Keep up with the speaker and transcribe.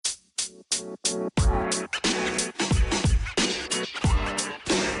Hey,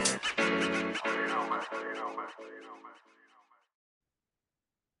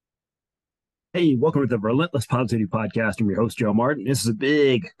 welcome to the Relentless Positivity Podcast. I'm your host, Joe Martin. This is a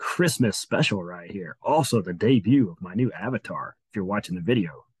big Christmas special right here. Also, the debut of my new avatar. If you're watching the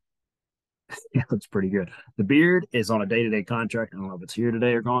video, yeah, it's pretty good. The beard is on a day-to-day contract. I don't know if it's here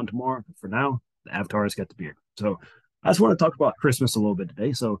today or gone tomorrow. But for now, the avatar has got the beard. So I just want to talk about Christmas a little bit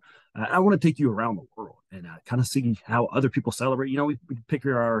today. So I want to take you around the world and kind of see how other people celebrate. We pick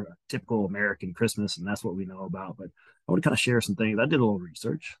our typical American Christmas, and that's what we know about. But I want to kind of share some things. I did a little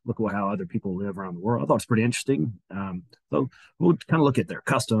research, look at how other people live around the world. I thought it's pretty interesting. So we'll kind of look at their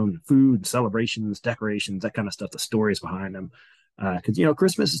custom, food, celebrations, decorations, that kind of stuff, the stories behind them. Because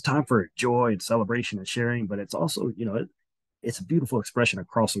Christmas is time for joy and celebration and sharing, but it's also it's a beautiful expression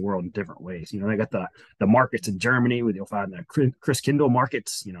across the world in different ways. They got the markets in Germany where you'll find the Christkindl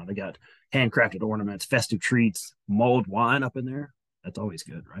markets. They got handcrafted ornaments, festive treats, mulled wine up in there. That's always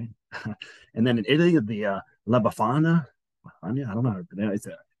good, right? And then in Italy, the La Befana, I don't know how to pronounce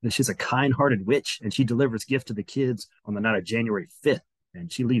it. She's a kind-hearted witch, and she delivers gifts to the kids on the night of January 5th.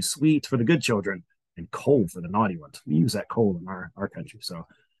 And she leaves sweets for the good children and coal for the naughty ones. We use that coal in our country. So,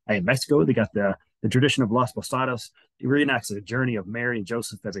 hey, in Mexico, they got the tradition of Las Posadas. It reenacts the journey of Mary and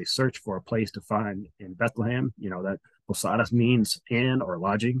Joseph as they search for a place to find in Bethlehem. That Posadas means inn or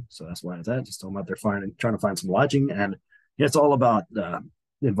lodging. So that's why it's that. Just talking about they're trying to find some lodging. And it's all about, it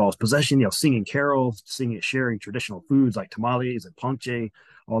involves possession, singing carols, sharing traditional foods like tamales and ponche,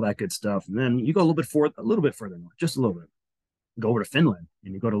 all that good stuff. And then you go a little bit further north, just a little bit. Go over to Finland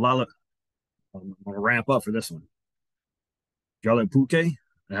and you go to Lala. I'm going to ramp up for this one. Jolle Pukki,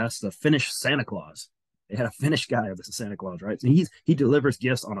 that's the Finnish Santa Claus. They had a Finnish guy of this Santa Claus, right? So he delivers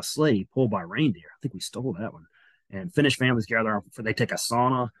gifts on a sleigh pulled by reindeer. I think we stole that one. And Finnish families gather they take a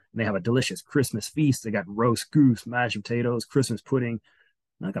sauna and they have a delicious Christmas feast. They got roast goose, mashed potatoes, Christmas pudding.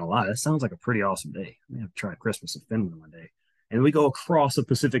 I'm not gonna lie, that sounds like a pretty awesome day. I'm gonna have to try Christmas in Finland one day. And we go across the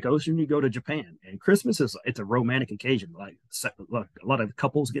Pacific Ocean. You go to Japan, and Christmas it's a romantic occasion. Like a lot of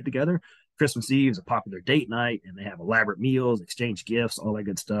couples get together. Christmas Eve is a popular date night, and they have elaborate meals, exchange gifts, all that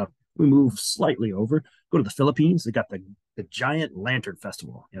good stuff. We move slightly over, go to the Philippines. They got the giant lantern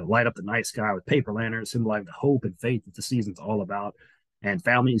festival. Light up the night sky with paper lanterns, symbolizing the hope and faith that the season's all about. And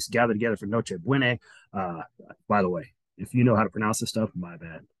families gather together for Noche Buena. By the way, if you know how to pronounce this stuff, my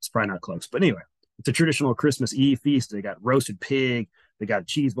bad. It's probably not close, but anyway. It's a traditional Christmas Eve feast. They got roasted pig. They got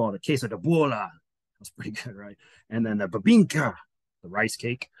cheese ball, the queso de bola. That's pretty good, right? And then the babinka, the rice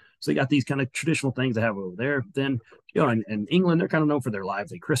cake. So they got these kind of traditional things they have over there. Then, in England, they're kind of known for their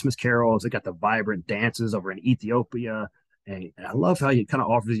lively Christmas carols. They got the vibrant dances over in Ethiopia. And I love how it kind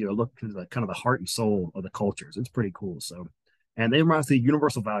of offers you a look into the kind of the heart and soul of the cultures. It's pretty cool. So, and they remind us the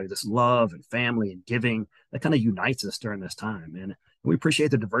universal value, this love and family and giving that kind of unites us during this time. And we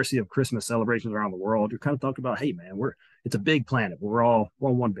appreciate the diversity of Christmas celebrations around the world. You're kind of talking about, hey man, it's a big planet. We're all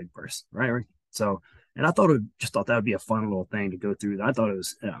one big person, right? So, and I thought that would be a fun little thing to go through. I thought it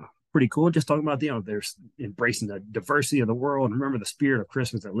was pretty cool. Just talking about there's embracing the diversity of the world and remember the spirit of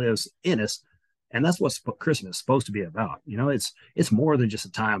Christmas that lives in us. And that's what Christmas is supposed to be about. It's more than just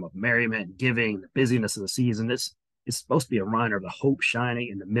a time of merriment, giving, the busyness of the season. It's supposed to be a reminder of the hope shining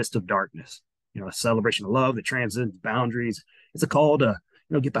in the midst of darkness. A celebration of love that transcends boundaries. It's a call to,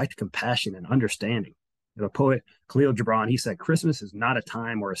 get back to compassion and understanding. The poet Khalil Gibran, he said, Christmas is not a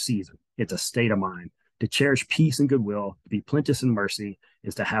time or a season. It's a state of mind. To cherish peace and goodwill, to be plenteous in mercy,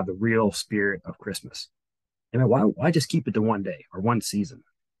 is to have the real spirit of Christmas. And why just keep it to one day or one season?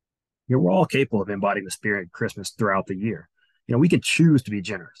 We're all capable of embodying the spirit of Christmas throughout the year. We can choose to be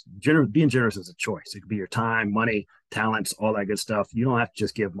generous. Being generous is a choice. It could be your time, money, talents, all that good stuff. You don't have to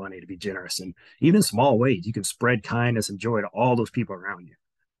just give money to be generous. And even in small ways, you can spread kindness and joy to all those people around you.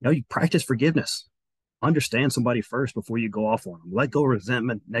 You practice forgiveness. Understand somebody first before you go off on them. Let go of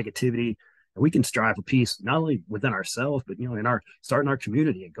resentment, negativity, and we can strive for peace not only within ourselves, but starting our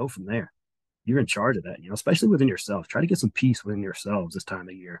community and go from there. You're in charge of that. Especially within yourself. Try to get some peace within yourselves this time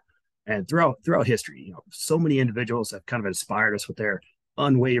of year. And throughout history, so many individuals have kind of inspired us with their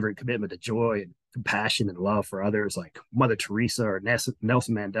unwavering commitment to joy and compassion and love for others, like Mother Teresa or Nelson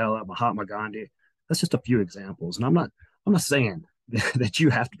Mandela, Mahatma Gandhi. That's just a few examples. And I'm not saying that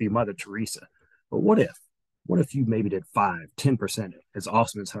you have to be Mother Teresa, but what if you maybe did 5-10% as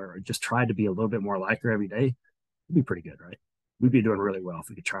awesome as her, or just tried to be a little bit more like her every day? It'd be pretty good, right? We'd be doing really well if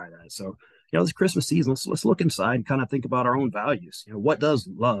we could try that. So, this Christmas season, let's look inside and kind of think about our own values. What does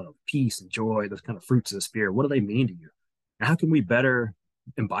love, peace, and joy, those kind of fruits of the spirit, what do they mean to you? And how can we better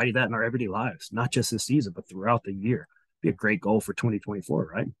embody that in our everyday lives, not just this season, but throughout the year? Be a great goal for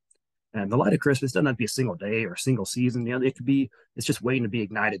 2024, right? And the light of Christmas doesn't have to be a single day or a single season. It could be, it's just waiting to be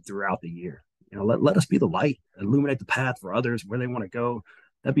ignited throughout the year. Let us be the light, illuminate the path for others where they want to go.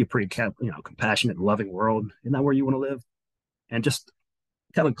 That'd be a pretty, compassionate, loving world. Isn't that where you want to live? And just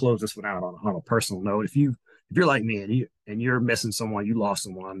kind of close this one out on a personal note. If you're like me and you're missing someone, you lost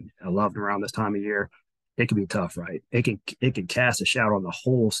someone loved around this time of year, it can be tough, right? It can cast a shadow on the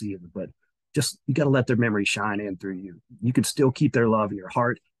whole season, but just you got to let their memory shine in through you. You can still keep their love in your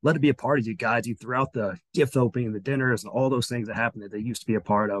heart. Let it be a part of you, guides you throughout the gift opening, the dinners, and all those things that happen that they used to be a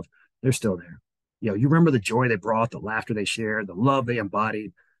part of. They're still there. You remember the joy they brought, the laughter they shared, the love they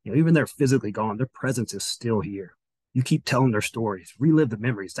embodied. Even they're physically gone, their presence is still here. You keep telling their stories, relive the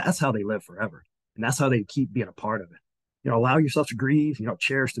memories. That's how they live forever. And that's how they keep being a part of it. Allow yourself to grieve,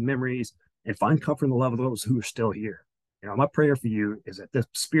 cherish the memories and find comfort in the love of those who are still here. My prayer for you is that the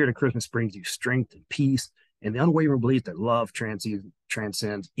spirit of Christmas brings you strength and peace and the unwavering belief that love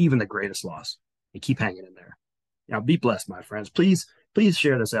transcends even the greatest loss. And keep hanging in there. Be blessed, my friends. Please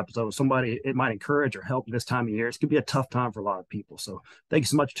share this episode with somebody it might encourage or help this time of year. It's going to be a tough time for a lot of people. So thank you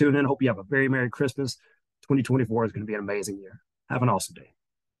so much for tuning in. Hope you have a very Merry Christmas. 2024 is going to be an amazing year. Have an awesome day.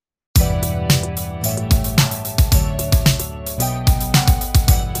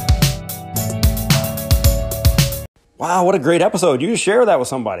 Wow, what a great episode. You just share that with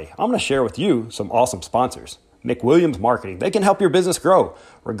somebody. I'm going to share with you some awesome sponsors. McWilliams Marketing. They can help your business grow.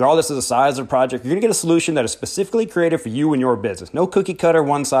 Regardless of the size of the project, you're going to get a solution that is specifically created for you and your business. No cookie cutter,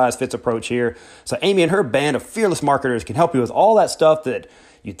 one size fits approach here. So Amy and her band of fearless marketers can help you with all that stuff that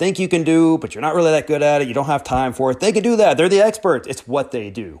you think you can do, but you're not really that good at it. You don't have time for it. They can do that. They're the experts. It's what they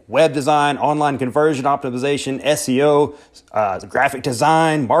do. Web design, online conversion optimization, SEO, graphic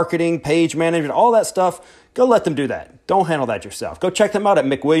design, marketing, page management, all that stuff. Go let them do that. Don't handle that yourself. Go check them out at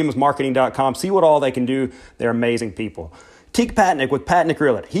McWilliamsMarketing.com. See what all they can do. They're amazing people. Teak Patnick with Patnick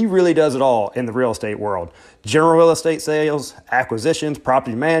Realty. He really does it all in the real estate world. General real estate sales, acquisitions,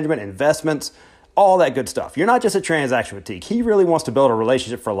 property management, investments, all that good stuff. You're not just a transaction with Teak. He really wants to build a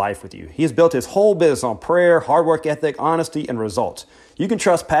relationship for life with you. He has built his whole business on prayer, hard work ethic, honesty, and results. You can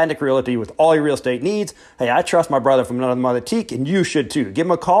trust Patnick Realty with all your real estate needs. Hey, I trust my brother from another mother, Teak, and you should too. Give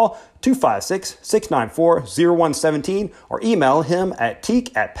him a call, 256-694-0117, or email him at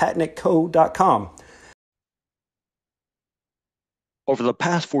teak@patnickco.com. Over the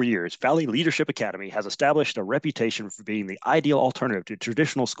past 4 years, Valley Leadership Academy has established a reputation for being the ideal alternative to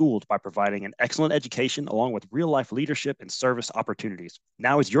traditional schools by providing an excellent education along with real-life leadership and service opportunities.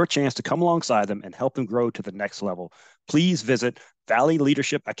 Now is your chance to come alongside them and help them grow to the next level. Please visit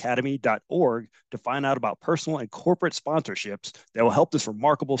valleyleadershipacademy.org to find out about personal and corporate sponsorships that will help this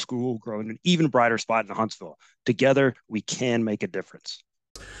remarkable school grow in an even brighter spot in Huntsville. Together, we can make a difference.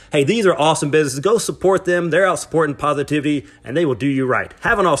 Hey, these are awesome businesses. Go support them. They're out supporting positivity, and they will do you right.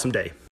 Have an awesome day.